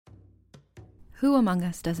Who among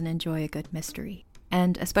us doesn't enjoy a good mystery?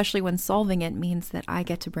 And especially when solving it means that I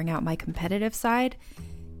get to bring out my competitive side,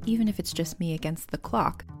 even if it's just me against the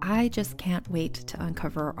clock. I just can't wait to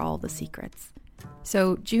uncover all the secrets.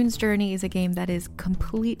 So June's Journey is a game that is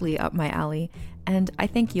completely up my alley, and I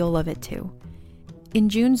think you'll love it too. In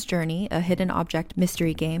June's Journey, a hidden object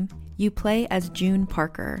mystery game, you play as June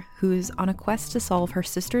Parker, who's on a quest to solve her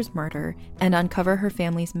sister's murder and uncover her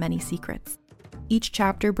family's many secrets. Each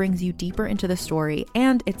chapter brings you deeper into the story,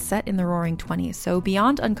 and it's set in the Roaring '20s, so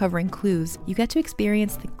beyond uncovering clues, you get to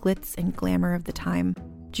experience the glitz and glamour of the time.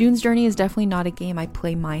 June's Journey is definitely not a game I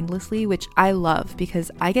play mindlessly, which I love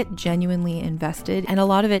because I get genuinely invested, and a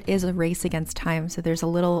lot of it is a race against time, so there's a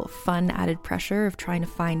little fun added pressure of trying to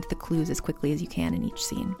find the clues as quickly as you can in each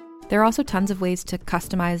scene. There are also tons of ways to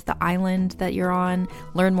customize the island that you're on,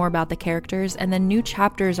 learn more about the characters, and then new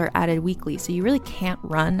chapters are added weekly, so you really can't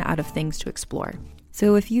run out of things to explore.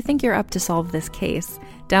 So if you think you're up to solve this case,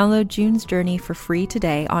 download June's Journey for free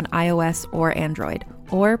today on iOS or Android,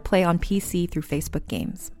 or play on PC through Facebook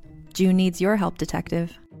Games. June needs your help,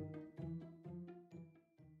 detective.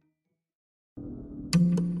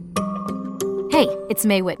 Hey, it's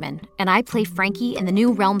Mae Whitman, and I play Frankie in the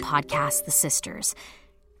new Realm podcast, The Sisters.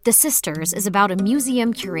 The Sisters is about a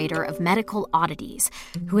museum curator of medical oddities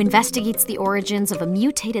who investigates the origins of a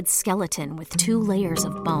mutated skeleton with 2 layers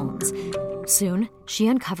of bones. Soon, she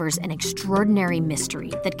uncovers an extraordinary mystery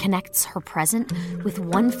that connects her present with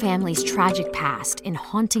one family's tragic past in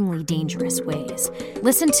hauntingly dangerous ways.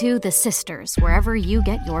 Listen to The Sisters wherever you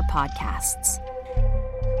get your podcasts.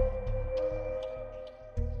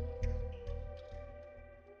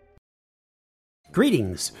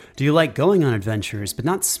 Greetings! Do you like going on adventures, but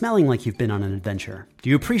not smelling like you've been on an adventure? Do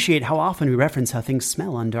you appreciate how often we reference how things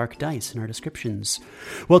smell on Dark Dice in our descriptions?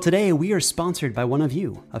 Well, today we are sponsored by one of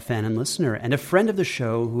you, a fan and listener, and a friend of the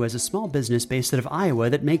show who has a small business based out of Iowa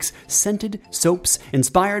that makes scented soaps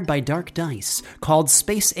inspired by Dark Dice, called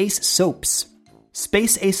Space Ace Soaps.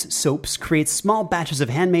 Space Ace Soaps creates small batches of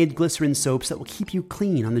handmade glycerin soaps that will keep you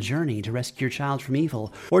clean on the journey to rescue your child from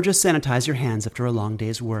evil, or just sanitize your hands after a long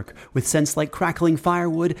day's work, with scents like crackling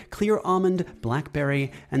firewood, clear almond,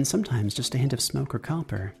 blackberry, and sometimes just a hint of smoke or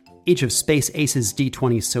copper. Each of Space Ace's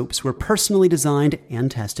D20 soaps were personally designed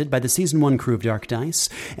and tested by the Season 1 crew of Dark Dice,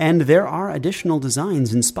 and there are additional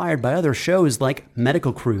designs inspired by other shows like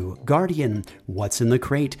Medical Crew, Guardian, What's in the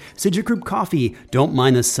Crate, Sidger Group Coffee, Don't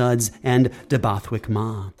Mind the Suds, and DeBothwick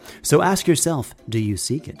Ma. So ask yourself, do you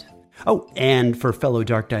seek it? Oh, and for fellow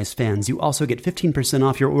Dark Dice fans, you also get 15%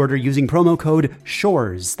 off your order using promo code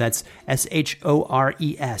SHORES, that's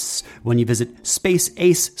SHORES, when you visit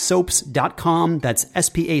spaceacesoaps.com, that's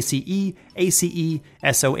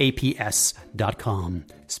SPACEACESOAPS.com.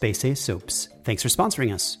 Space Ace Soaps. Thanks for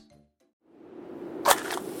sponsoring us.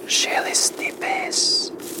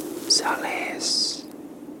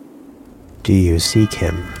 Do you seek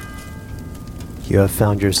him? You have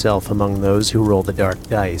found yourself among those who roll the dark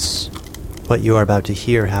dice. What you are about to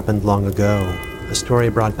hear happened long ago, a story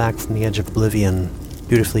brought back from the edge of oblivion,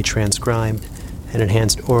 beautifully transcribed and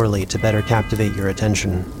enhanced orally to better captivate your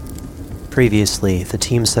attention. Previously, the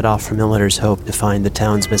team set off from Miller's Hope to find the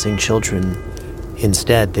town's missing children.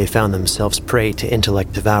 Instead, they found themselves prey to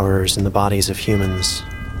intellect devourers in the bodies of humans.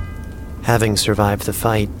 Having survived the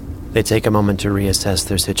fight, they take a moment to reassess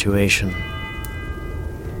their situation.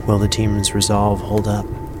 Will the team's resolve hold up?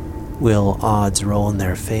 Will odds roll in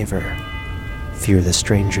their favor? Fear the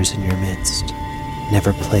strangers in your midst.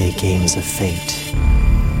 Never play games of fate.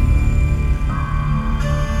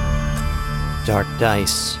 Dark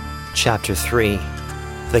Dice, Chapter 3,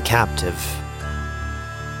 The Captive.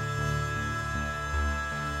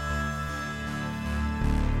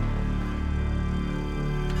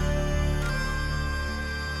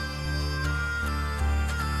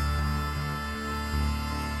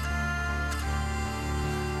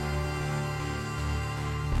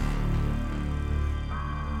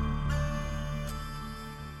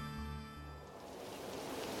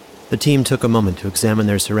 The team took a moment to examine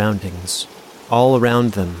their surroundings. All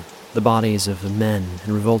around them, the bodies of the men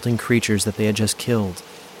and revolting creatures that they had just killed,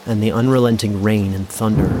 and the unrelenting rain and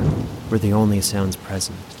thunder were the only sounds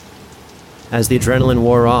present. As the adrenaline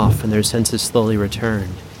wore off and their senses slowly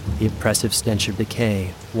returned, the oppressive stench of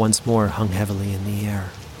decay once more hung heavily in the air.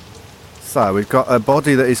 So, we've got a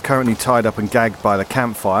body that is currently tied up and gagged by the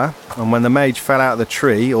campfire, and when the mage fell out of the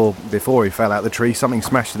tree, or before he fell out of the tree, something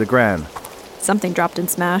smashed to the ground. Something dropped and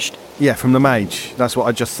smashed? Yeah, from the mage. That's what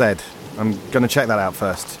I just said. I'm going to check that out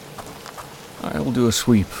first. I'll do a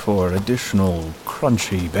sweep for additional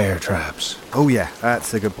crunchy bear traps. Oh yeah,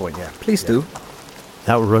 that's a good point, yeah. Please do.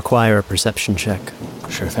 That will require a perception check.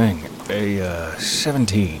 Sure thing. A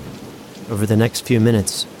 17. Over the next few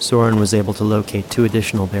minutes, Soren was able to locate 2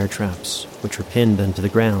 additional bear traps, which were pinned into the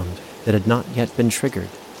ground, that had not yet been triggered.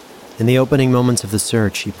 In the opening moments of the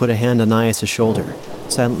search, he put a hand on Aias' shoulder,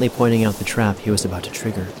 silently pointing out the trap he was about to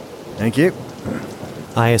trigger. Thank you.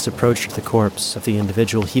 Aias approached the corpse of the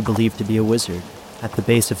individual he believed to be a wizard. At the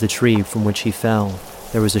base of the tree from which he fell,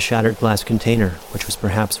 there was a shattered glass container, which was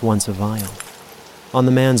perhaps once a vial. On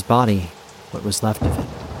the man's body, what was left of it,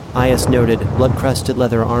 Aias noted blood-crusted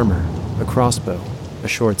leather armor, a crossbow, a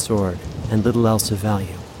short sword, and little else of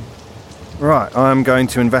value. Right, I'm going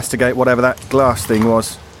to investigate whatever that glass thing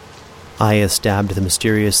was. Aias dabbed the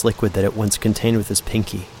mysterious liquid that it once contained with his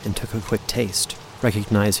pinky and took a quick taste,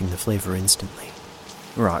 recognizing the flavor instantly.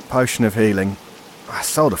 Right, potion of healing. I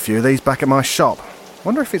sold a few of these back at my shop.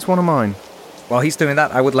 Wonder if it's one of mine. While he's doing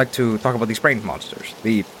that, I would like to talk about these brain monsters,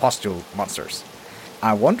 the pustule monsters.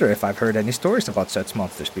 I wonder if I've heard any stories about such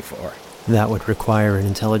monsters before. That would require an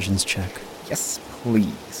intelligence check. Yes,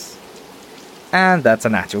 please. And that's a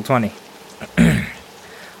natural 20.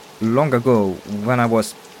 Long ago, when I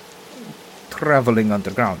was traveling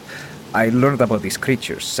underground, I learned about these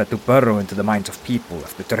creatures set to burrow into the minds of people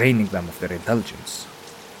after draining them of their intelligence.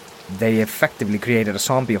 They effectively created a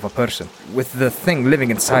zombie of a person, with the thing living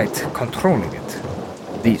inside controlling it.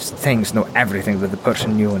 These things know everything that the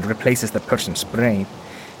person knew and replaces the person's brain.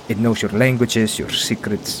 It knows your languages, your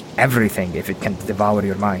secrets, everything if it can devour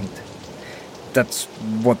your mind. That's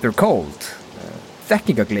what they're called.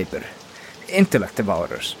 Þekkingargleipur. Intellect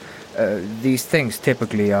devourers. These things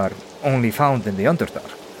typically are only found in the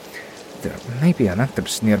Underdark. There may be an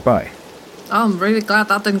entrance nearby. I'm really glad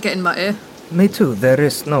that didn't get in my ear. Me too. There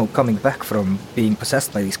is no coming back from being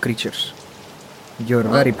possessed by these creatures. Your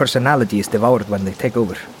very personality is devoured when they take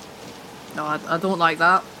over. No, I don't like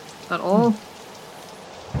that at all.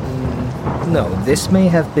 No, this may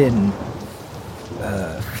have been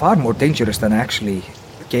far more dangerous than I actually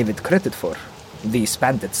gave it credit for. These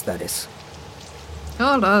bandits, that is.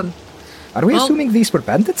 Hold on. Are we assuming these were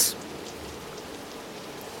bandits?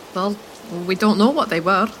 Well, we don't know what they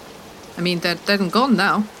were. I mean, they're dead and gone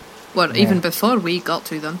now. Well, even before we got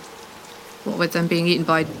to them. What with them being eaten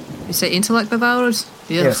by, you say, intellect devourers?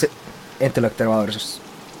 Yes, intellect devourers.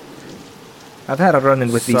 I've had a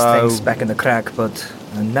run-in with these things back in the crack, but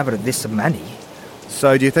never this many.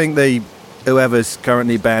 So do you think whoever's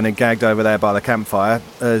currently banned and gagged over there by the campfire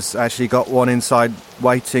has actually got one inside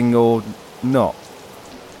waiting or not?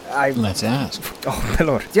 Let's ask. Oh, my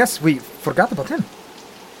lord. Yes, we forgot about him.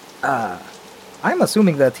 I'm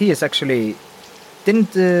assuming that he is actually...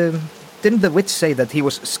 Didn't the witch say that he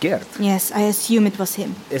was scared? Yes, I assume it was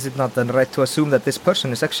him. Is it not then right to assume that this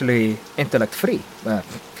person is actually intellect-free?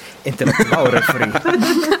 Intellect-devourer-free.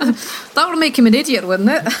 That would make him an idiot, wouldn't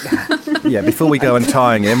it? Yeah, before we go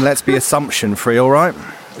untying him, let's be assumption-free, all right?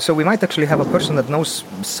 So we might actually have a person that knows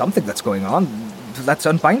something that's going on. Let's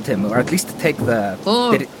unbind him, or at least take the...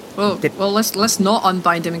 Well, let's not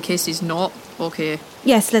unbind him in case he's not okay.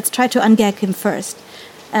 Yes, let's try to ungag him first,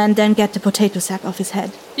 and then get the potato sack off his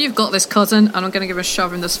head. You've got this, cousin, and I'm going to give a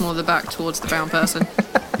shove in the small of the back towards the bound person.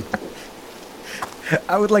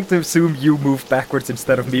 I would like to assume you move backwards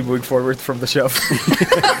instead of me moving forward from the shove.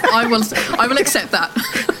 I will accept that.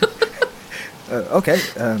 Okay.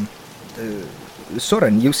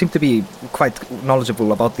 Soren, you seem to be quite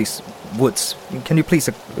knowledgeable about these woods. Can you please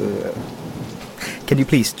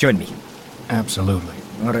join me? Absolutely.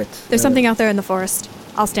 All right. There's something out there in the forest.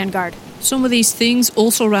 I'll stand guard. Some of these things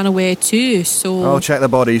also ran away too, so... I'll check the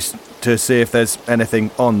bodies to see if there's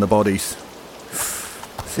anything on the bodies.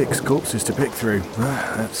 6 corpses to pick through.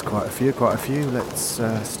 That's quite a few. Let's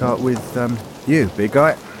start with you, big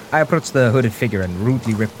guy. I approached the hooded figure and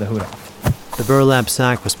rudely ripped the hood off. The burlap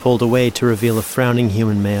sack was pulled away to reveal a frowning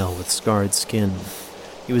human male with scarred skin.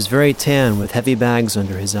 He was very tan with heavy bags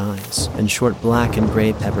under his eyes and short black and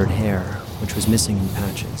gray peppered hair, which was missing in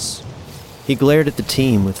patches. He glared at the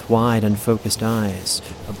team with wide, unfocused eyes,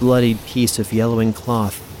 a bloodied piece of yellowing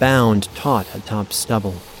cloth bound taut atop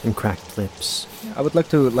stubble and cracked lips. I would like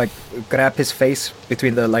to, grab his face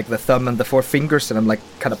between the thumb and the 4 fingers, and I'm,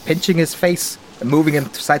 kind of pinching his face and moving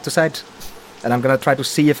him side to side. And I'm gonna try to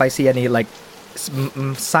see if I see any,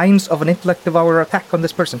 signs of an intellect devourer attack on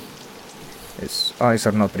this person. His eyes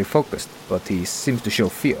are not very focused, but he seems to show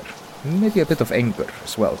fear. Maybe a bit of anger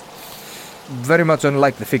as well. Very much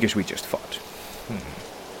unlike the figures we just fought.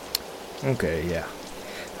 Okay, yeah.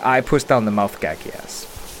 I push down the mouth gag he has.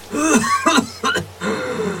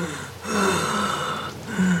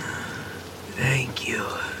 Thank you.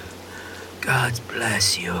 God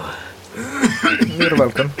bless you. You're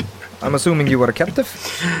welcome. I'm assuming you were a captive?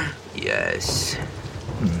 Yes.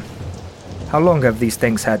 How long have these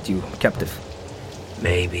things had you captive?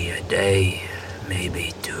 Maybe a day,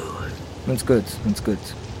 maybe 2. That's good.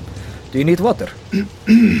 Do you need water?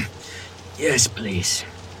 Yes, please.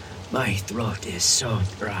 My throat is so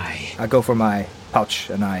dry. I go for my pouch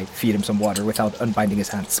and I feed him some water without unbinding his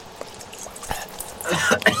hands.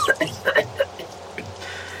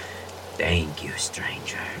 Thank you,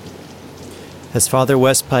 stranger. As Father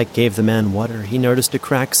Westpike gave the man water, he noticed a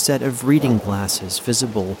cracked set of reading glasses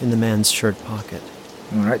visible in the man's shirt pocket.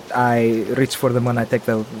 All right, I reach for them when I take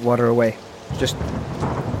the water away.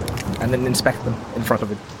 And then inspect them in front of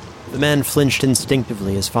him. The man flinched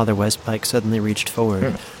instinctively as Father Westpike suddenly reached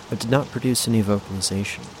forward, but did not produce any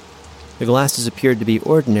vocalization. The glasses appeared to be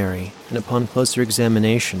ordinary, and upon closer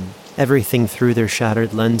examination, everything through their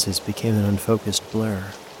shattered lenses became an unfocused blur.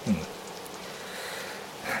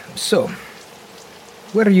 So,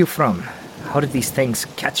 where are you from? How did these things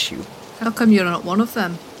catch you? How come you're not one of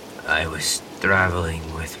them? I was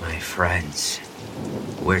traveling with my friends.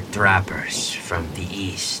 We're trappers from the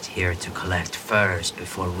east, here to collect furs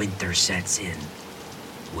before winter sets in.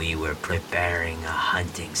 We were preparing a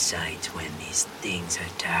hunting site when these things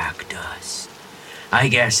attacked us. I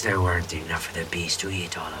guess there weren't enough of the beast to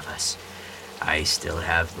eat all of us. I still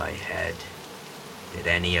have my head. Did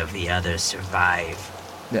any of the others survive?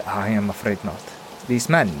 I am afraid not. These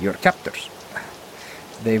men, your captors,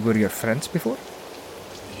 they were your friends before?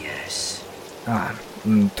 Yes.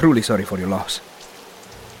 I'm truly sorry for your loss.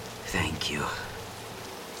 Thank you.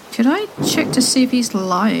 Could I check to see if he's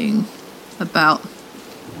lying about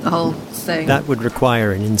the whole thing? That would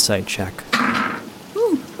require an insight check.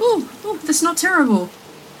 Ooh, that's not terrible.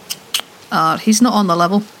 He's not on the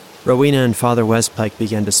level. Rowena and Father Westpike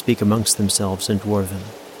began to speak amongst themselves in Dwarven.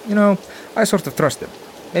 You know, I sort of trust him.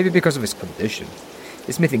 Maybe because of his condition.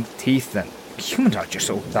 His missing teeth and humans are just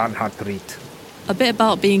so darn hard to read. A bit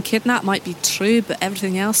about being kidnapped might be true, but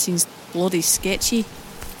everything else seems bloody sketchy.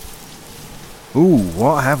 Ooh,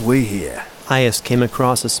 what have we here? Ias came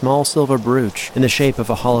across a small silver brooch in the shape of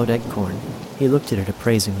a hollowed acorn. He looked at it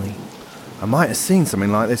appraisingly. I might have seen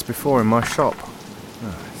something like this before in my shop.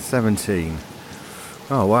 17.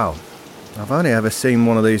 Oh, wow. I've only ever seen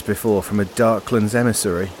one of these before from a Darklands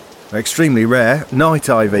emissary. Extremely rare, night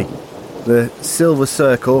ivy. The silver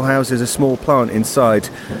circle houses a small plant inside.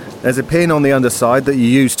 There's a pin on the underside that you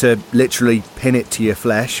use to literally pin it to your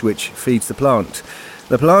flesh, which feeds the plant.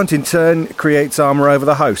 The plant, in turn, creates armour over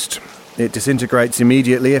the host. It disintegrates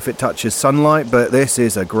immediately if it touches sunlight, but this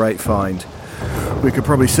is a great find. We could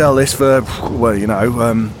probably sell this for,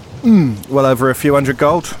 well over a few hundred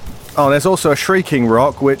gold. Oh, there's also a shrieking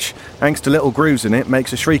rock, which, thanks to little grooves in it,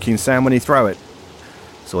 makes a shrieking sound when you throw it.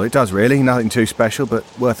 That's all it does, really. Nothing too special, but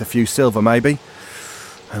worth a few silver, maybe.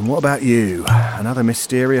 And what about you? Another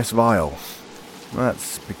mysterious vial.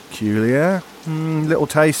 That's peculiar. Little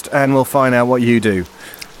taste, and we'll find out what you do.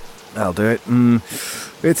 That'll do it.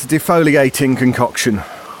 It's a defoliating concoction.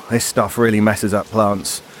 This stuff really messes up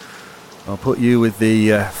plants. I'll put you with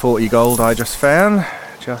the 40 gold I just found.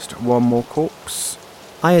 Just one more corpse.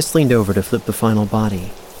 Ias leaned over to flip the final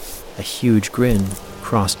body. A huge grin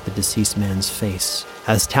crossed the deceased man's face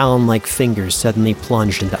as talon-like fingers suddenly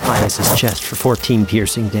plunged into Ias's chest for 14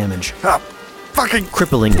 piercing damage,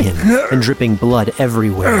 crippling him and dripping blood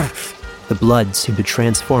everywhere. The blood seemed to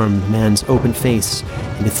transform the man's open face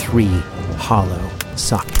into 3 hollow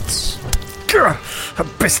sockets. I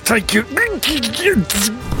best take you.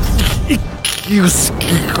 You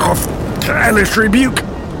hellish rebuke.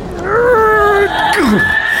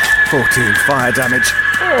 14 fire damage.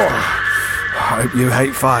 I hope you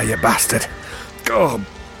hate fire, you bastard. Oh,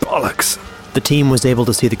 bollocks. The team was able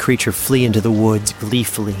to see the creature flee into the woods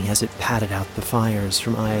gleefully as it patted out the fires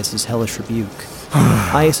from Ias's hellish rebuke.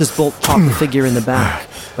 Ias's bolt popped the figure in the back,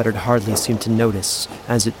 but it hardly seemed to notice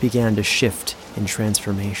as it began to shift in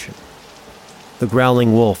transformation. The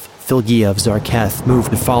growling wolf, Filgia of Zarketh,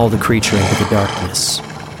 moved to follow the creature into the darkness.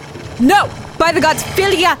 No! By the gods,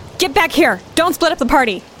 Filgia, get back here! Don't split up the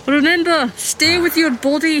party! Remember, stay with your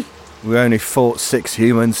body. We only fought 6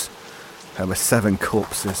 humans. There were 7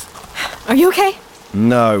 corpses. Are you okay?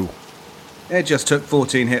 No. It just took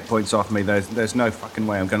 14 hit points off me. There's no fucking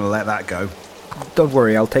way I'm going to let that go. Don't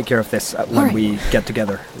worry, I'll take care of this when we get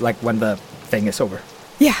together. Like when the thing is over.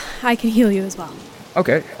 Yeah, I can heal you as well.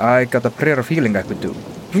 Okay, I got a prayer of healing I could do.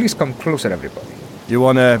 Please come closer, everybody. You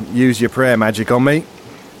want to use your prayer magic on me?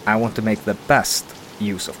 I want to make the best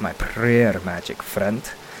use of my prayer magic, friend.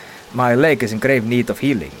 My leg is in grave need of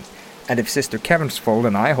healing, and if Sister Cavernsfall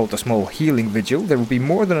and I hold a small healing vigil, there will be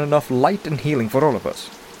more than enough light and healing for all of us.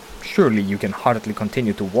 Surely you can hardly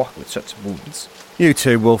continue to walk with such wounds. You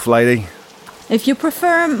too, Wolf Lady. If you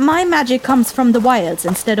prefer, my magic comes from the wilds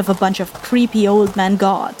instead of a bunch of creepy old man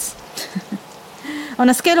gods. On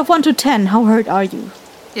a scale of 1 to 10, how hurt are you?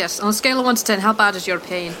 Yes, on a scale of 1 to 10, how bad is your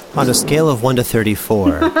pain? On a scale of 1 to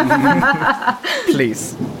 34.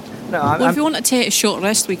 Please. No, well, if you want to take a short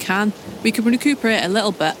rest, we can. We can recuperate a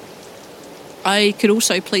little bit. I could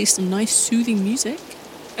also play some nice soothing music.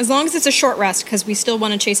 As long as it's a short rest, because we still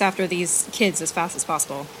want to chase after these kids as fast as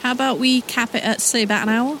possible. How about we cap it at, say, about an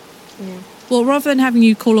hour? Yeah. Well, rather than having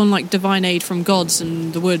you call on, like, divine aid from gods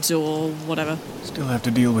in the woods or whatever. Still have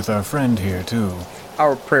to deal with our friend here, too.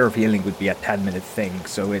 Our prayer of healing would be a 10-minute thing,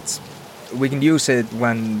 so we can use it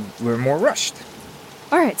when we're more rushed.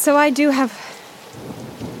 Alright, so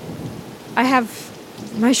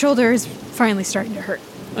my shoulder is finally starting to hurt.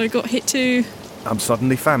 I got hit too. I'm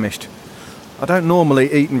suddenly famished. I don't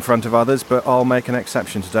normally eat in front of others, but I'll make an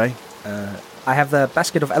exception today. I have the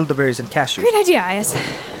basket of elderberries and cashews. Great idea, Ayas.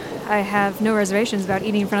 I have no reservations about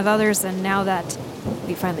eating in front of others, and now that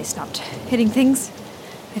we finally stopped hitting things,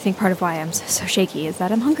 I think part of why I'm so shaky is that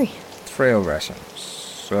I'm hungry. Trail rations.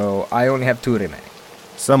 So I only have 2 remaining.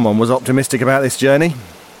 Someone was optimistic about this journey.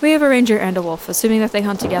 We have a ranger and a wolf. Assuming that they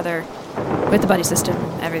hunt together with the buddy system,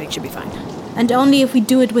 everything should be fine. And only if we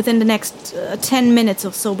do it within the next 10 minutes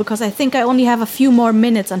or so, because I think I only have a few more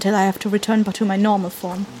minutes until I have to return to my normal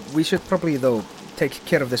form. We should probably, though, take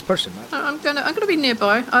care of this person. I'm gonna be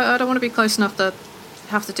nearby. I don't want to be close enough to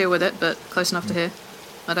have to deal with it, but close enough to hear.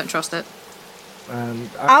 I don't trust it.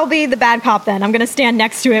 I'll be the bad cop then. I'm going to stand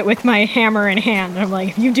next to it with my hammer in hand. I'm like,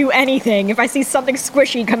 if you do anything, if I see something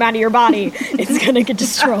squishy come out of your body, it's going to get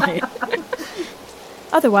destroyed.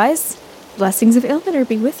 Otherwise, blessings of Ilmater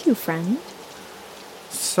be with you, friend.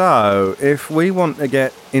 So, if we want to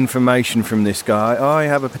get information from this guy, I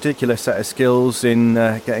have a particular set of skills in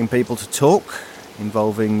getting people to talk,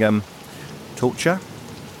 involving torture.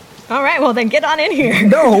 All right, well then get on in here.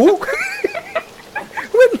 No!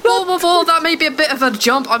 Whoa, that may be a bit of a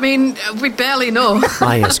jump. I mean, we barely know.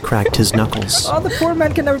 Ayas cracked his knuckles. Oh, the poor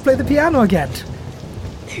man can never play the piano again.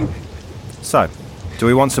 So, do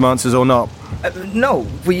we want some answers or not? No,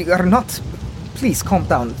 we are not. Please, calm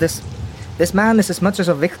down. This man is as much as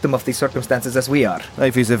a victim of these circumstances as we are.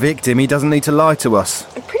 If he's a victim, he doesn't need to lie to us.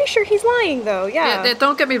 I'm pretty sure he's lying, though, yeah.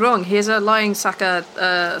 Don't get me wrong, he's a lying sack of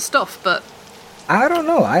stuff, but... I don't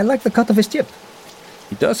know, I like the cut of his jib.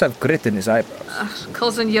 He does have grit in his eyebrows.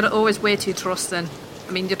 Cousin, you're always way too trusting.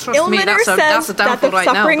 I mean, you trust Ilmater me, that's a downfall that the right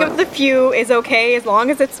now. Suffering of the few is okay as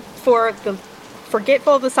long as it's for the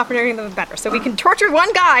forgetful of the suffering of the better. So we can torture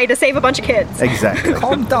one guy to save a bunch of kids. Exactly.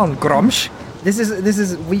 Calm down, Grumsh. This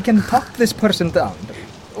is. We can talk this person down.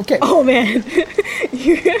 Okay. Oh man.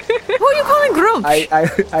 Who are you calling Grumsh? I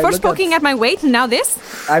First poking at my weight and now this?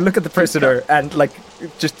 I look at the prisoner and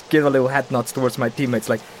just give a little head nods towards my teammates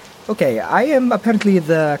like, okay, I am apparently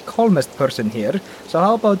the calmest person here, so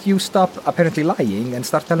how about you stop apparently lying and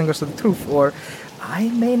start telling us the truth, or I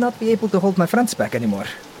may not be able to hold my friends back anymore.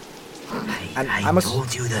 I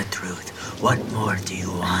told you the truth. What more do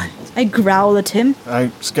you want? I growl at him.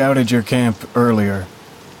 I scouted your camp earlier.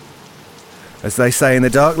 As they say in the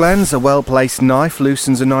Darklands, a well-placed knife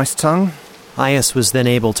loosens a nice tongue. Ayas was then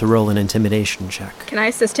able to roll an intimidation check. Can I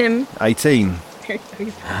assist him? 18.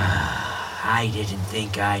 I didn't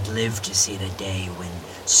think I'd live to see the day when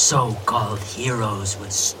so-called heroes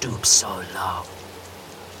would stoop so low.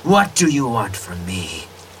 What do you want from me?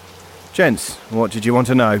 Gents, what did you want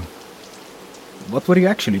to know? What were you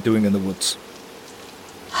actually doing in the woods?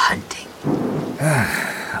 Hunting.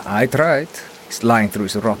 I tried. He's lying through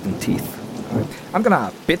his rotten teeth. I'm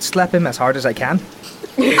gonna bitch slap him as hard as I can.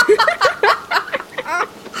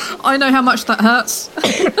 I know how much that hurts.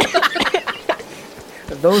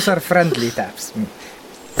 Those are friendly taps.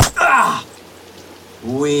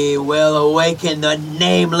 We will awaken the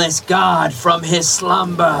nameless god from his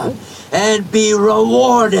slumber and be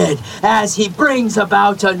rewarded as he brings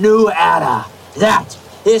about a new era. That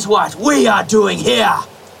is what we are doing here.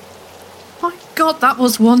 My God, that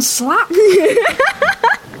was one slap.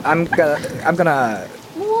 I'm gonna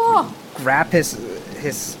grab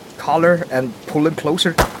his collar and pull him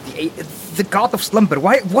closer. The god of slumber.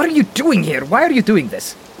 What are you doing here? Why are you doing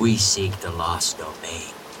this? We seek the lost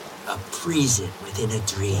domain, a prison within a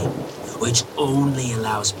dream, which only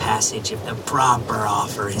allows passage if the proper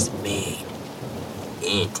offer is made.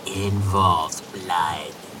 It involves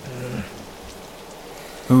blood.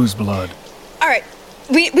 Whose blood? All right,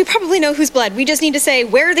 we probably know whose blood. We just need to say,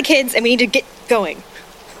 where are the kids, and we need to get going.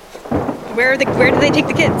 Where do they take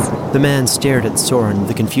the kids? The man stared at Soren,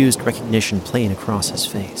 the confused recognition plain across his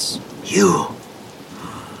face. You?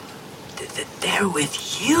 They're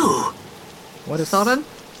with you? What is Soren?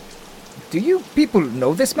 Do you people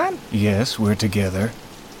know this man? Yes, we're together.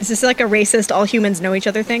 Is this like a racist all humans know each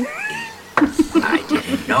other thing? I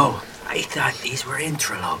didn't know. I thought these were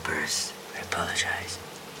interlopers. I apologize.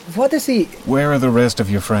 What is he? Where are the rest of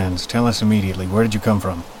your friends? Tell us immediately. Where did you come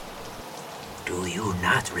from? Do you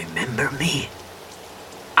not remember me?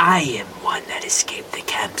 I am one that escaped the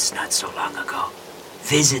camps not so long ago.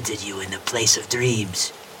 Visited you in the place of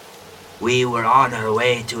dreams. We were on our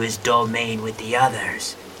way to his domain with the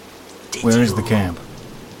others. Where is the camp?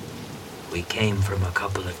 We came from a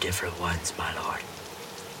couple of different ones, my lord.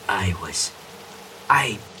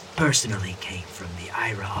 I personally came from the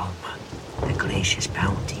Ira Alma, the Glacius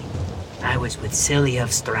Bounty. I was with Cilia of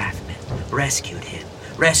Strathman,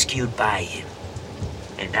 rescued by him.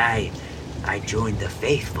 And I joined the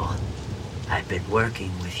Faithful. I've been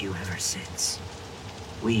working with you ever since.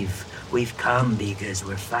 We've come because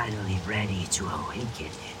we're finally ready to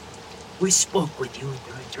awaken. We spoke with you in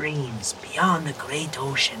your dreams beyond the great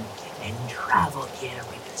ocean and traveled here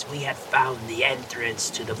because we had found the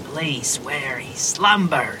entrance to the place where he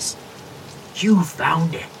slumbers. You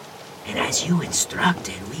found it, and as you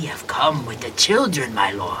instructed, we have come with the children,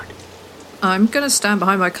 my lord. I'm gonna stand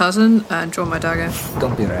behind my cousin and draw my dagger.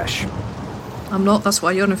 Don't be rash. I'm not, that's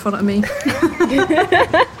why you're in front of me.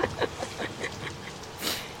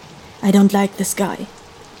 I don't like this guy.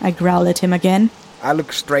 I growl at him again. I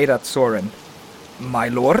look straight at Soren. My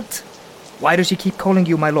lord? Why does he keep calling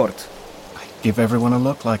you my lord? I give everyone a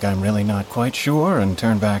look like I'm really not quite sure and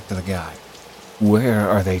turn back to the guy. Where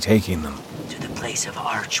are they taking them? To the place of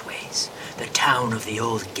archways, the town of the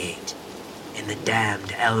old gate, in the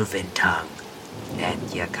damned elven tongue,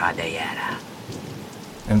 Etya Kadayara.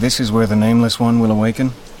 And this is where the Nameless One will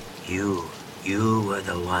awaken? You were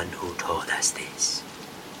the one who told us this.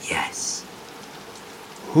 Yes.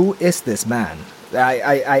 Who is this man?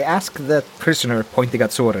 I ask the prisoner, pointing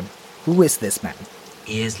at Soren. Who is this man?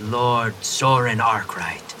 He is Lord Soren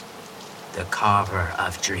Arkwright, the Carver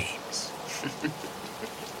of Dreams.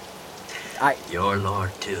 Your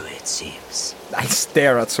lord too, it seems. I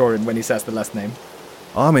stare at Soren when he says the last name.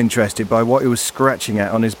 I'm interested by what he was scratching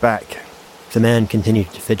at on his back. The man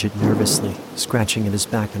continued to fidget nervously, scratching at his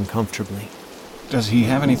back uncomfortably. Does he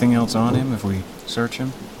have anything else on him if we search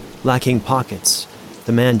him? Lacking pockets,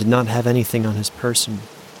 the man did not have anything on his person,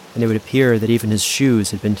 and it would appear that even his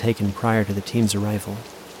shoes had been taken prior to the team's arrival.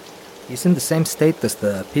 He's in the same state as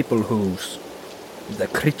the people whose the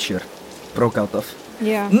creature broke out of.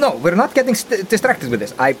 Yeah. No, we're not getting distracted with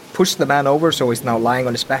this. I push the man over so he's now lying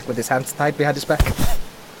on his back with his hands tied behind his back.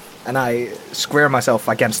 And I square myself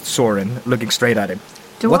against Soren, looking straight at him.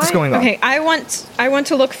 What is going on? Okay, I want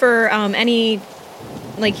to look for any...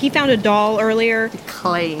 Like, he found a doll earlier.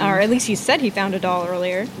 Claim. Or at least he said he found a doll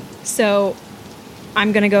earlier. So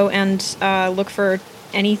I'm going to go and look for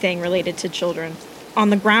anything related to children.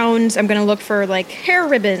 On the ground, I'm going to look for, like, hair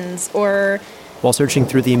ribbons or... While searching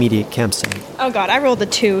through the immediate campsite... Oh god, I rolled a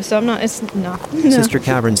 2, so I'm not... No. Sister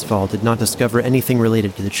Cavernsfall did not discover anything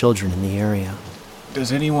related to the children in the area.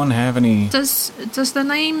 Does anyone have any... Does the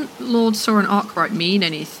name Lord Soren Arkwright mean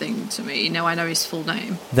anything to me? Now I know his full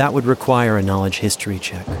name. That would require a knowledge history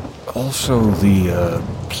check. Also, the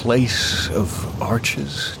place of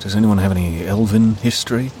arches. Does anyone have any elven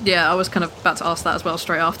history? Yeah, I was kind of about to ask that as well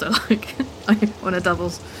straight after. Like, when it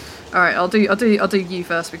doubles. All right, I'll do you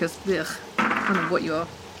first because ugh, I don't know what you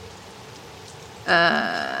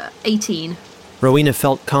are. 18. Rowena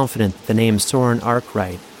felt confident that the name Soren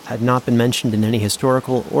Arkwright had not been mentioned in any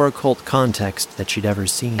historical or occult context that she'd ever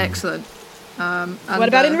seen. Excellent. What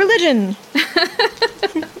about in religion?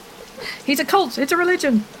 He's a cult. It's a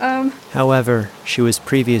religion. However, she was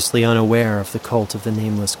previously unaware of the cult of the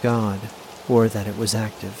Nameless God, or that it was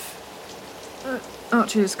active.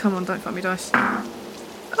 Archers, come on, don't fuck me, dice.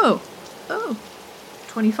 Oh,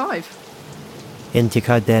 25.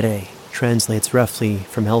 Intikadere translates roughly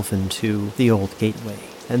from Elven to the Old Gateway,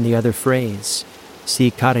 and the other phrase,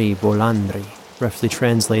 Sikari Bolandri, roughly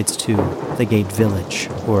translates to the Gate Village,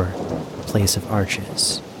 or Place of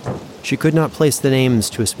Arches. She could not place the names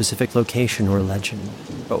to a specific location or legend,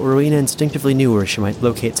 but Rowena instinctively knew where she might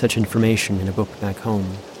locate such information in a book back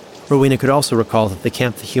home. Rowena could also recall that the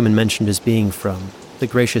camp the human mentioned as being from, the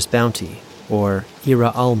Gracious Bounty, or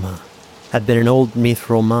Ira Alma, had been an old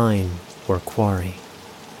mithril mine or quarry.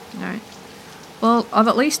 Alright. Well, I've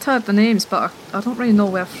at least heard the names, but I don't really know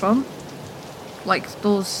where from. Like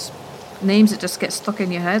those names that just get stuck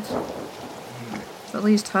in your head. I've at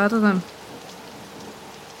least heard of them.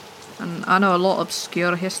 And I know a lot of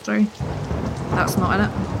obscure history. That's not in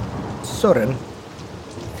it. Soren,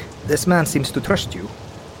 this man seems to trust you.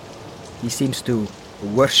 He seems to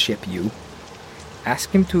worship you.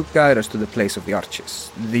 Ask him to guide us to the place of the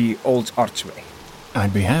arches, the old archway.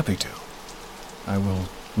 I'd be happy to. I will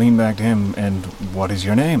lean back to him, and what is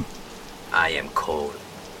your name? I am Cole.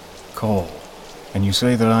 Cole. And you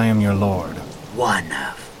say that I am your lord? One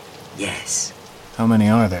of. Yes. How many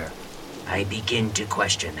are there? I begin to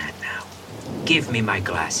question that now. Give me my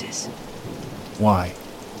glasses. Why?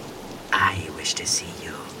 I wish to see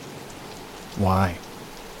you. Why?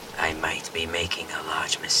 I might be making a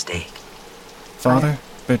large mistake. Father,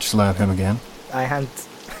 bitch slap him again. I hand...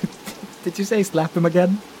 Did you say slap him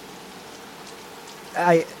again?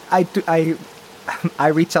 I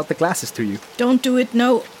reach out the glasses to you. Don't do it,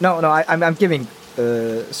 no. No, I'm giving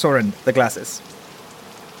Soren the glasses.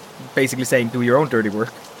 Basically saying, do your own dirty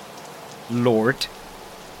work, Lord.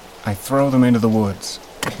 I throw them into the woods,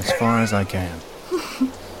 as far as I can.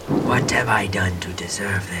 What have I done to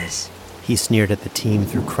deserve this? He sneered at the team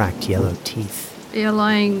through cracked yellow teeth. Be a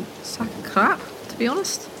lying sack of crap, to be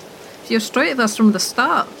honest. If you're straight with us from the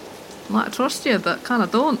start, I might trust you, but kind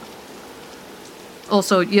of don't.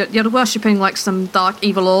 Also, you're worshipping like some dark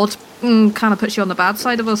evil lord. Kind of puts you on the bad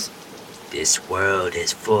side of us. This world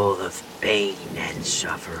is full of pain and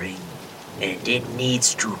suffering, and it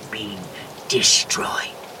needs to be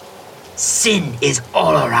destroyed. Sin is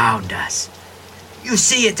all around us. You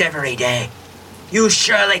see it every day. You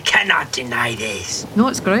surely cannot deny this. No,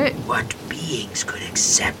 it's great. What beings could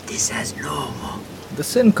accept this as normal? The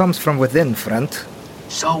sin comes from within, friend.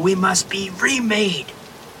 So we must be remade.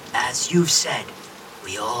 As you've said,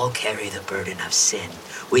 we all carry the burden of sin.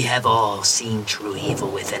 We have all seen true evil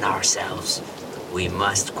within ourselves. We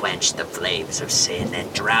must quench the flames of sin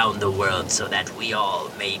and drown the world so that we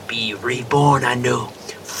all may be reborn anew,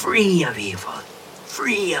 free of evil,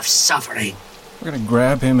 free of suffering. We're gonna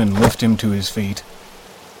grab him and lift him to his feet.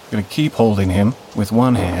 We're gonna keep holding him with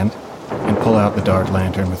one hand and pull out the dark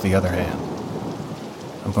lantern with the other hand.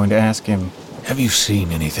 I'm going to ask him, have you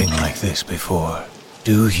seen anything like this before?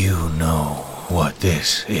 Do you know what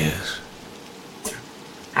this is?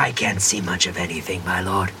 I can't see much of anything, my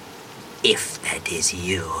lord. If that is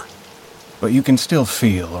you. But you can still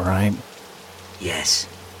feel, right? Yes.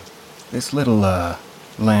 This little,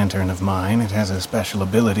 lantern of mine, it has a special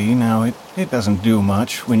ability. Now, it doesn't do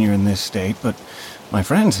much when you're in this state, but my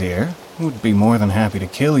friends here would be more than happy to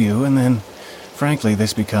kill you, and then, frankly,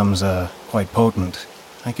 this becomes, quite potent.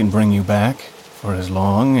 I can bring you back for as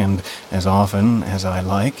long and as often as I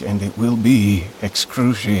like, and it will be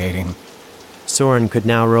excruciating. Soren could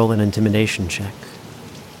now roll an intimidation check.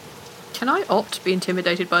 Can I opt to be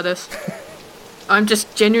intimidated by this? I'm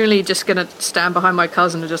just genuinely just gonna stand behind my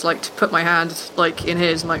cousin and just like to put my hand like in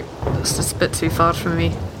his, like, that's just a bit too far from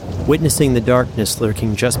me. Witnessing the darkness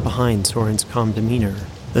lurking just behind Soren's calm demeanor,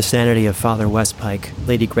 the sanity of Father Westpike,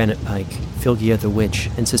 Lady Granite Pike, Filgia the Witch,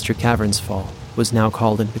 and Sister Cavernsfall was now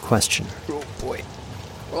called into question. Oh boy.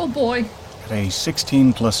 Oh boy. At a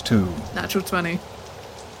 16 plus 2. Natural 20.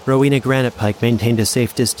 Rowena Granite Pike maintained a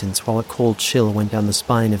safe distance while a cold chill went down the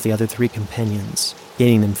spine of the other 3 companions,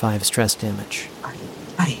 gaining them 5 stress damage.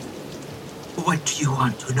 What do you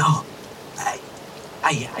want to know?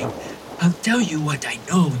 I'll tell you what I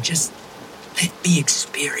know. Just let me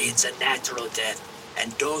experience a natural death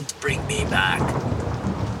and don't bring me back.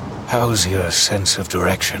 How's your sense of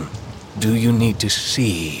direction? Do you need to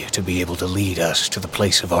see to be able to lead us to the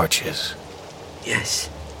place of arches? Yes.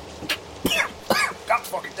 God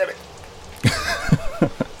fucking damn it.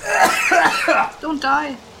 Don't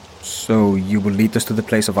die. So you will lead us to the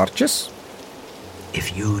place of arches?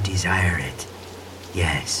 If you desire it,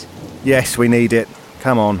 yes. Yes, we need it.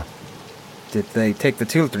 Come on. Did they take the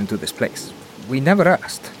children to this place? We never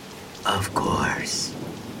asked. Of course.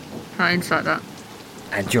 I insight that.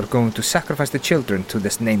 And you're going to sacrifice the children to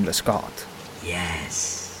this nameless god?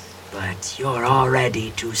 Yes, but you're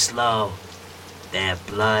already too slow. Their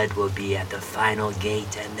blood will be at the final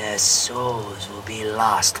gate and their souls will be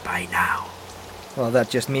lost by now. Well, that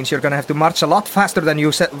just means you're gonna have to march a lot faster than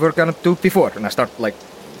you said we're gonna do before. And I start, like,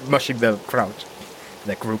 mushing the crowd.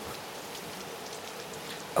 The group.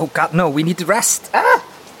 Oh god, no, we need to rest. Ah!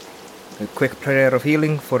 A quick prayer of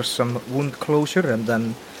healing for some wound closure and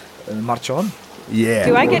then march on.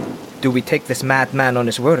 Yeah. Do we take this madman on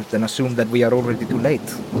his word and assume that we are already too late?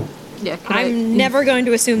 Yeah, I'm never going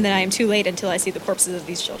to assume that I am too late until I see the corpses of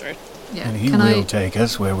these children. Yeah. And he will take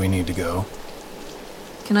us where we need to go.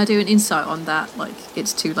 Can I do an insight on that? Like,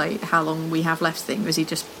 it's too late, how long we have left thing? Or is he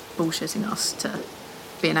just bullshitting us to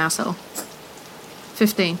be an asshole?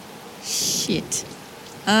 15. Shit.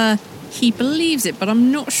 He believes it, but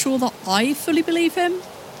I'm not sure that I fully believe him.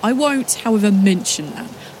 I won't, however, mention that.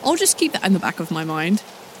 I'll just keep that in the back of my mind.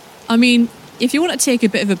 I mean, if you want to take a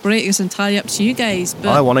bit of a break, it's entirely up to you guys. But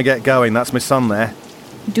I want to get going. That's my son there.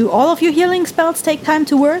 Do all of your healing spells take time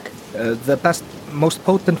to work? The most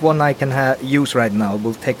potent one I can use right now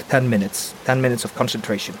will take 10 minutes. 10 minutes of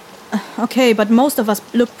concentration. Okay, but most of us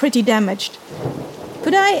look pretty damaged.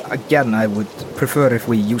 Could I... Again, I would prefer if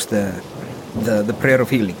we use the prayer of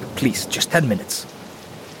healing. Please, just 10 minutes.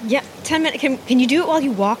 Yeah, 10 minutes. Can you do it while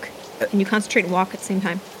you walk? Can you concentrate and walk at the same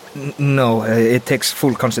time? No, it takes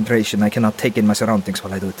full concentration. I cannot take in my surroundings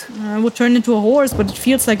while I do it. I would turn into a horse, but it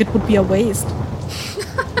feels like it would be a waste.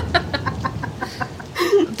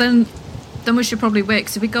 Then we should probably wait,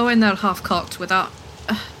 because if we go in there half-cocked with that,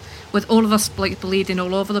 with all of us bleeding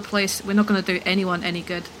all over the place, we're not going to do anyone any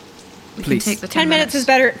good. We Please. can take the 10 minutes is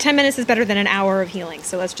better. 10 minutes is better than an hour of healing,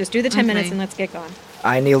 so let's just do the 10 minutes and let's get going.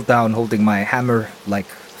 I kneel down holding my hammer,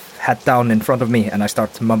 head down in front of me, and I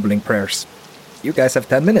start mumbling prayers. You guys have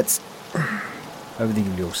 10 minutes.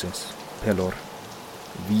 Höfðingi ljósins, Pelor,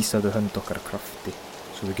 vísaðu hönd okkar krafti,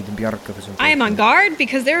 svo við getum bjargað þessum. I am on guard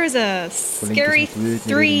because there is a scary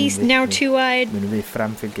 3, now 2-eyed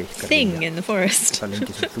thing in the forest.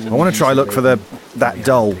 I want to try look for that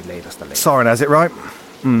doll. Soren has it, right?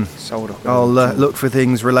 I'll look for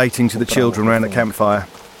things relating to the children around the campfire.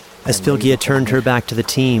 As Fylgja turned her back to the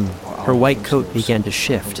team, her white coat began to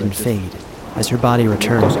shift and fade as her body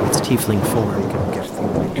returned to its tiefling form.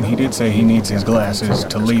 And he did say he needs his glasses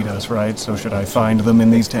to lead us, right? So should I find them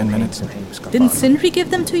in these 10 minutes? Didn't Sindri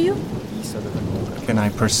give them to you? Can I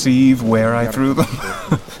perceive where I threw them?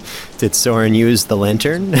 Did Soren use the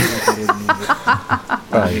lantern?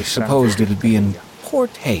 I supposed it'd be in poor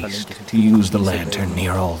taste to use the lantern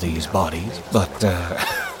near all these bodies, but,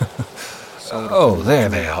 oh, there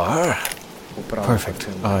they are. Perfect.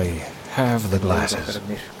 I have the glasses.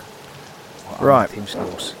 Right.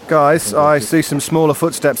 Guys, I see some smaller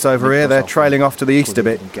footsteps over here. They're trailing off to the east a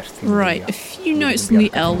bit. Right, a few notes on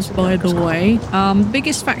the elves, by the way. The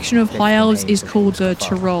biggest faction of High Elves is called the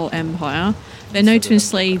Tyrol Empire. They're known to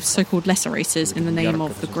enslave so-called lesser races in the name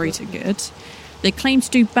of the greater good. They claim to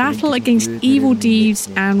do battle against evil deeds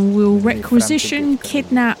and will requisition,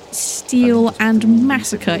 kidnap, steal, and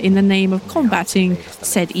massacre in the name of combating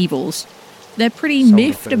said evils. They're pretty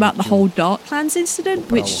miffed about the whole Darklands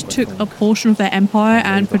incident, which took a portion of their empire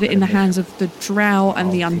and put it in the hands of the Drow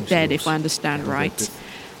and the undead, if I understand right.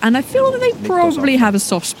 And I feel that they probably have a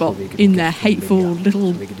soft spot in their hateful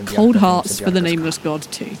little cold hearts for the Nameless God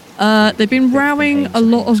too. They've been rowing a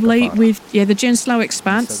lot of late with, the Genslow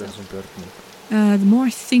Expanse. The more I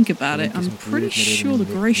think about it, I'm pretty sure the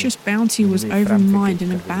Gracious Bounty was overmined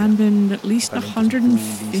and abandoned at least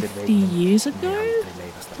 150 years ago?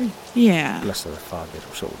 Yeah. Blessed the Father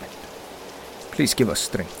of Soul. Please give us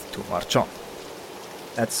strength to march on.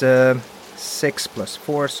 That's 6 plus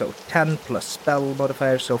 4, so 10 plus spell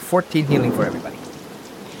modifier, so 14 healing for everybody.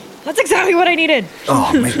 That's exactly what I needed.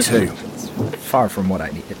 Oh, me too. Far from what I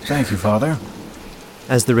needed. Thank you, Father.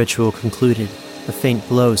 As the ritual concluded, a faint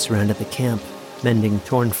glow surrounded the camp, mending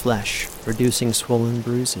torn flesh, reducing swollen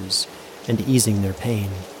bruises, and easing their pain.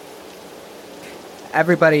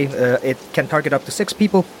 Everybody, it can target up to 6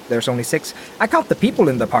 people. There's only 6. I count the people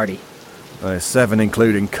in the party. There's 7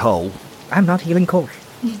 including Cole. I'm not healing Cole.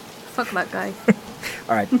 Fuck that guy.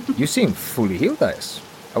 Alright, you seem fully healed, Dias.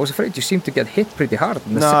 I was afraid you seemed to get hit pretty hard.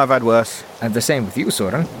 No, I've had worse. And the same with you,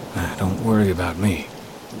 Soren. Don't worry about me.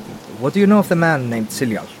 What do you know of the man named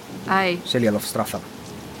Silial? Aye. Silial of Stratham.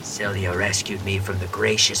 Cilia rescued me from the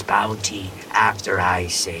Gracious Bounty after I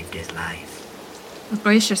saved his life. The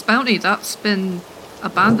Gracious Bounty, that's been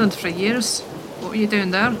abandoned for years. What were you doing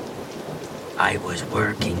there? I was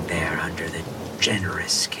working there under the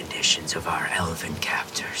generous conditions of our elven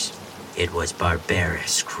captors. It was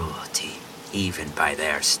barbarous cruelty, even by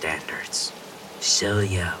their standards.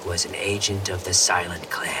 Cilia was an agent of the Silent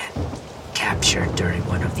Clan, captured during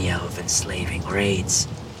one of the elven slaving raids.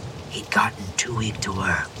 He'd gotten too weak to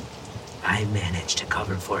work. I managed to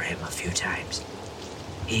cover for him a few times.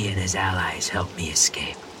 He and his allies helped me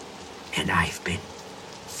escape, and I've been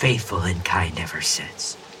faithful and kind ever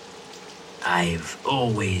since. I've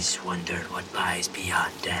always wondered what lies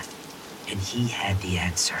beyond death, and he had the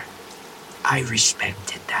answer. I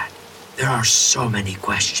respected that. There are so many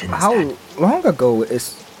questions. How long ago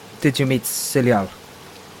did you meet Silial?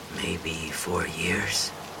 Maybe 4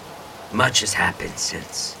 years. Much has happened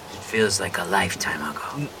since. It feels like a lifetime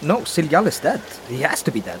ago. No, Silial is dead. He has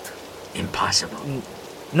to be dead. Impossible.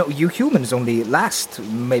 No, you humans only last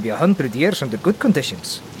maybe 100 years under good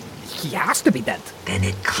conditions. He has to be dead. Then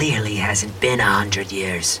it clearly hasn't been 100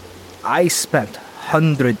 years. I spent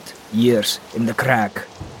 100 years in the crag,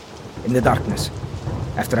 in the darkness,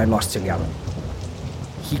 after I lost Silial.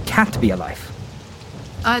 He can't be alive.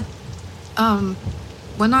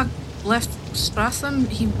 When I left Stratham,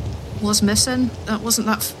 he was missing. That wasn't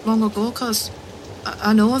that long ago, cause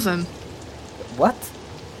I know of him. What?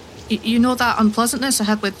 You know that unpleasantness I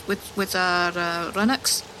had with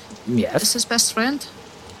Renix? Yes. It's his best friend.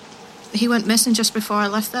 He went missing just before I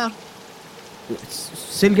left there.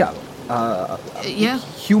 Silja. Yeah.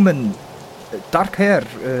 Human, dark hair,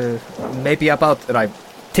 maybe about, and I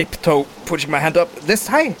tiptoe, pushing my hand up this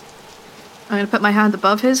high. I'm going to put my hand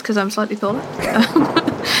above his because I'm slightly taller.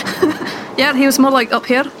 Yeah, he was more like up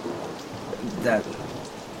here.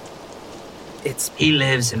 He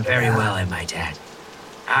lives very well in my dad.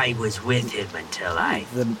 I was with him until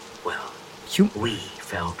we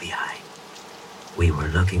fell behind. We were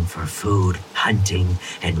looking for food, hunting,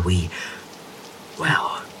 and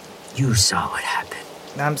you saw what happened.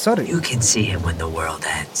 I'm sorry. You can see him when the world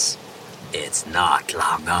ends. It's not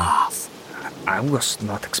long off. I was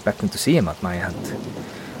not expecting to see him at my end.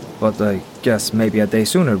 But I guess maybe a day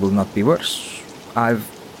sooner will not be worse. I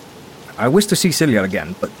wish to see Silja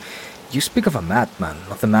again, but you speak of a madman,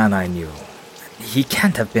 not the man I knew. He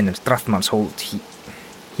can't have been in Strathman's hold.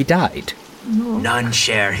 He died. No. None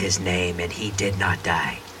share his name, and he did not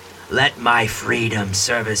die. Let my freedom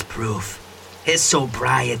serve as proof. His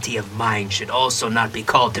sobriety of mind should also not be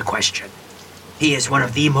called to question. He is one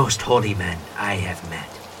of the most holy men I have met.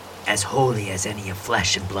 As holy as any of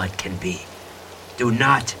flesh and blood can be. Do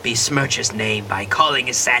not besmirch his name by calling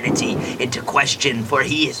his sanity into question, for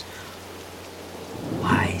he is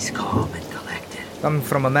wise, calm, and collected. Come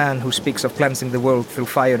from a man who speaks of cleansing the world through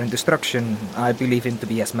fire and destruction. I believe him to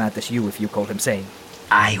be as mad as you if you call him sane.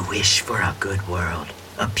 I wish for a good world,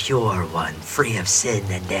 a pure one, free of sin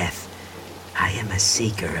and death. I am a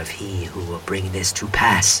seeker of he who will bring this to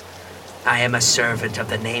pass. I am a servant of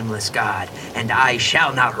the nameless God, and I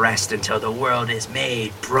shall not rest until the world is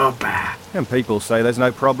made proper. And people say there's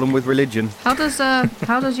no problem with religion. How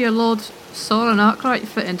does your Lord Soren Arkwright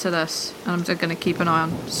fit into this? And I'm just going to keep an eye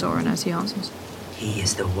on Soren as he answers. He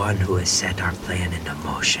is the one who has set our plan into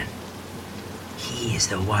motion. He is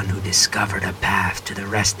the one who discovered a path to the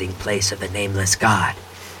resting place of the nameless God.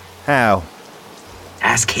 How?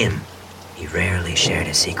 Ask him. He rarely shared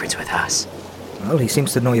his secrets with us. Well, he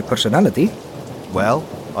seems to know your personality. Well,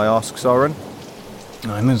 I ask Soren.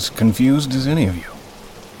 I'm as confused as any of you.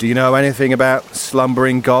 Do you know anything about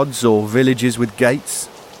slumbering gods or villages with gates?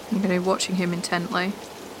 I'm going to be watching him intently.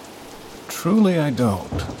 Truly I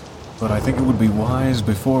don't. But I think it would be wise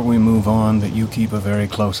before we move on that you keep a very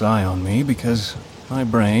close eye on me, because my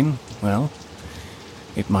brain, well,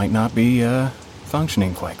 it might not be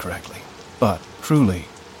functioning quite correctly. But truly,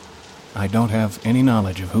 I don't have any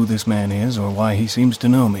knowledge of who this man is or why he seems to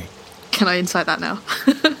know me. Can I insight that now?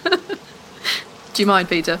 Do you mind,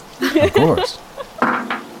 Peter? Of course.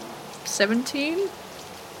 17?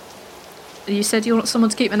 You said you want someone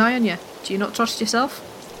to keep an eye on you. Do you not trust yourself?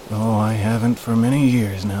 Oh, I haven't for many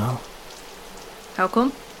years now. How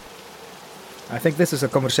come? I think this is a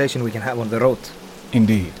conversation we can have on the road.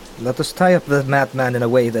 Indeed. Let us tie up the madman in a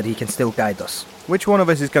way that he can still guide us. Which one of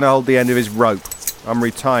us is going to hold the end of his rope? I'm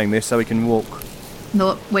retying this so he can walk.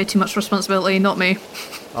 No, way too much responsibility, not me.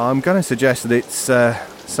 I'm going to suggest that it's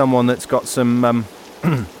someone that's got some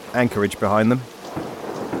anchorage behind them.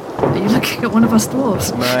 Are you looking at one of us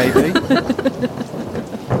dwarves? Maybe.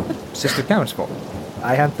 Sister Cavernsfall.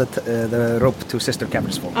 I hand the rope to Sister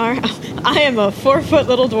Cavernsfall. I am a 4-foot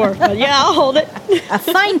little dwarf, but yeah, I'll hold it. A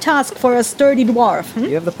fine task for a sturdy dwarf.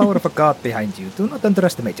 You have the power of a god behind you. Do not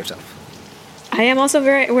underestimate yourself. I am also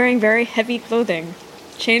wearing very heavy clothing.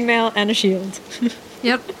 Chainmail and a shield.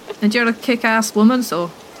 Yep, and you're a kick-ass woman, so,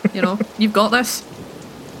 you've got this.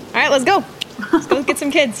 Alright, let's go. Let's go get some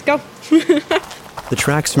kids. Go. The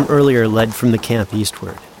tracks from earlier led from the camp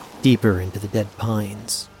eastward, deeper into the dead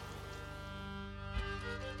pines.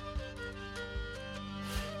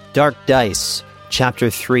 Dark Dice, Chapter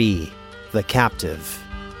 3, The Captive.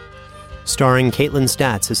 Starring Caitlin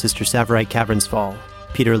Statz as Sister Savarite Cavernsfall,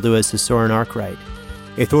 Peter Lewis as Soren Arkwright,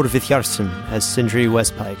 Eithor Vithjarson as Sindri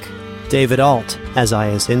Westpike, David Alt as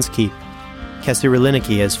Ayas Inskeep, Kessie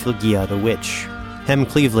Relinicki as Flygia the Witch, Hem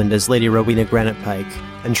Cleveland as Lady Rowena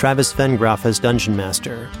Granitepike, and Travis Vengroff as Dungeon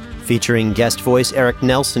Master, featuring guest voice Eric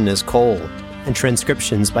Nelson as Cole, and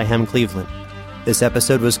transcriptions by Hem Cleveland. This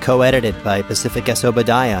episode was co-edited by Pacific S.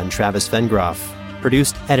 Obadiah and Travis Vengroff,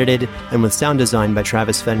 produced, edited, and with sound design by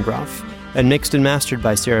Travis Vengroff, and mixed and mastered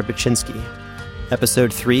by Sarah Baczynski.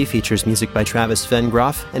 Episode 3 features music by Travis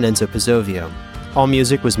Vengroff and Enzo Pizzovio. All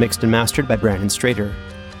music was mixed and mastered by Brandon Strader.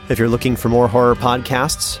 If you're looking for more horror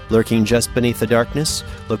podcasts, lurking just beneath the darkness,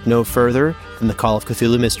 look no further than the Call of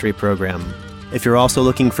Cthulhu Mystery Program. If you're also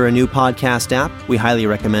looking for a new podcast app, we highly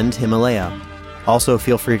recommend Himalaya. Also,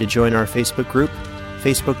 feel free to join our Facebook group,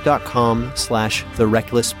 facebook.com/The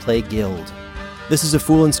Reckless Play Guild. This is a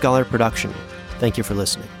Fool and Scholar production. Thank you for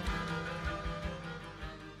listening.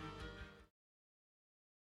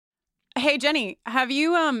 Hey, Jenny, have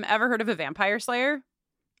you ever heard of a vampire slayer?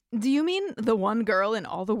 Do you mean the one girl in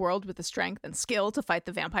all the world with the strength and skill to fight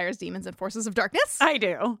the vampires, demons, and forces of darkness? I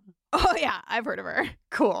do. Oh, yeah, I've heard of her.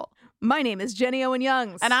 Cool. My name is Jenny Owen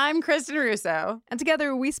Youngs. And I'm Kristen Russo. And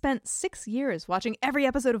together we spent 6 years watching every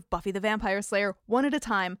episode of Buffy the Vampire Slayer one at a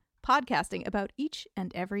time, podcasting about each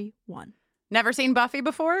and every one. Never seen Buffy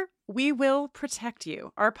before? We will protect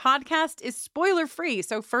you. Our podcast is spoiler-free,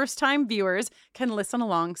 so first-time viewers can listen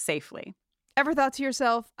along safely. Ever thought to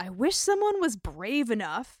yourself, I wish someone was brave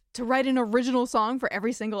enough to write an original song for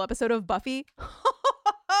every single episode of Buffy?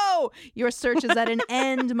 Your search is at an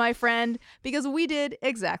end, my friend, because we did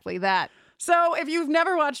exactly that. So if you've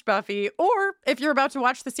never watched Buffy, or if you're about to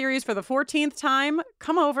watch the series for the 14th time,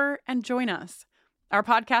 come over and join us. Our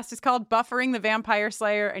podcast is called Buffering the Vampire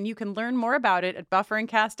Slayer, and you can learn more about it at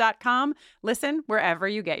bufferingcast.com. Listen wherever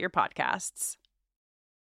you get your podcasts.